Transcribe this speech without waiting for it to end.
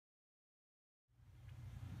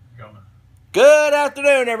coming. Good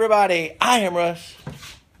afternoon, everybody. I am Russ.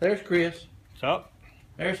 There's Chris. What's up?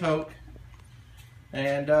 There's Hoke.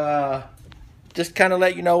 And just kind of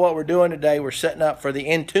let you know what we're doing today. We're setting up for the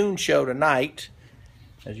In Tune show tonight,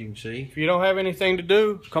 as you can see. If you don't have anything to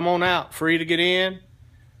do, come on out. Free to get in.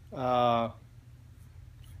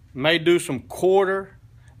 May do some quarter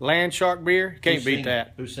Land Shark beer. Can't beat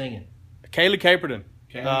that. Who's singing? Kaylee Caperton.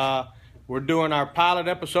 Kaylee. We're doing our pilot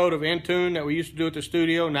episode of In Tune that we used to do at the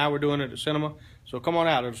studio. Now we're doing it at the cinema. So come on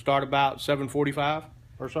out. It'll start about 7:45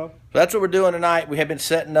 or so. That's what we're doing tonight. We have been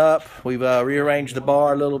setting up. We've rearranged the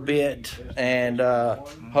bar a little bit. And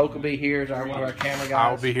Hoke will be here as one of our camera guys.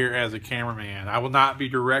 I will be here as a cameraman. I will not be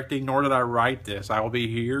directing, nor did I write this. I will be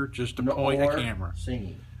here just to point the camera.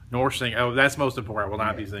 Singing. Nor sing. Oh, that's most important. I will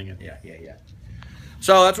not be singing. Yeah.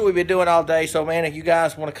 So that's what we've been doing all day. So, man, if you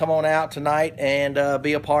guys want to come on out tonight and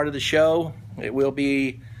be a part of the show, it will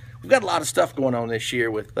be. We've got a lot of stuff going on this year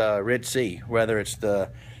with Red Sea, whether it's the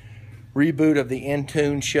reboot of the In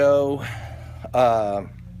Tune show. Got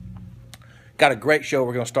a great show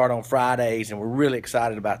we're going to start on Fridays, and we're really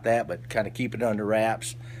excited about that, but kind of keep it under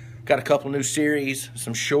wraps. Got a couple new series,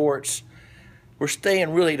 some shorts. We're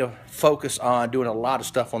staying really to focus on doing a lot of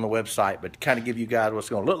stuff on the website, but kind of give you guys what's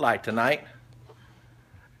going to look like tonight.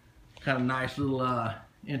 Kind of nice little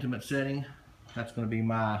intimate setting. That's going to be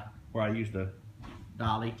where I use the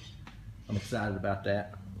dolly. I'm excited about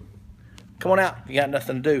that. Come on out. You got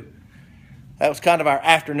nothing to do. That was kind of our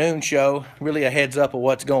afternoon show. Really a heads up of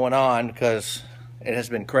what's going on because it has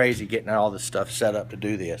been crazy getting all this stuff set up to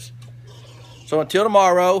do this. So until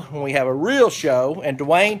tomorrow when we have a real show, and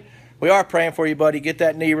Dwayne, we are praying for you, buddy. Get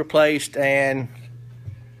that knee replaced and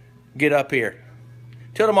get up here.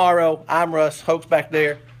 Till tomorrow, I'm Russ. Hoke's back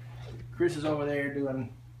there. Chris is over there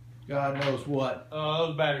doing God knows what.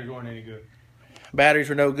 Those batteries weren't any good.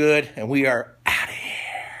 Batteries are no good, and we are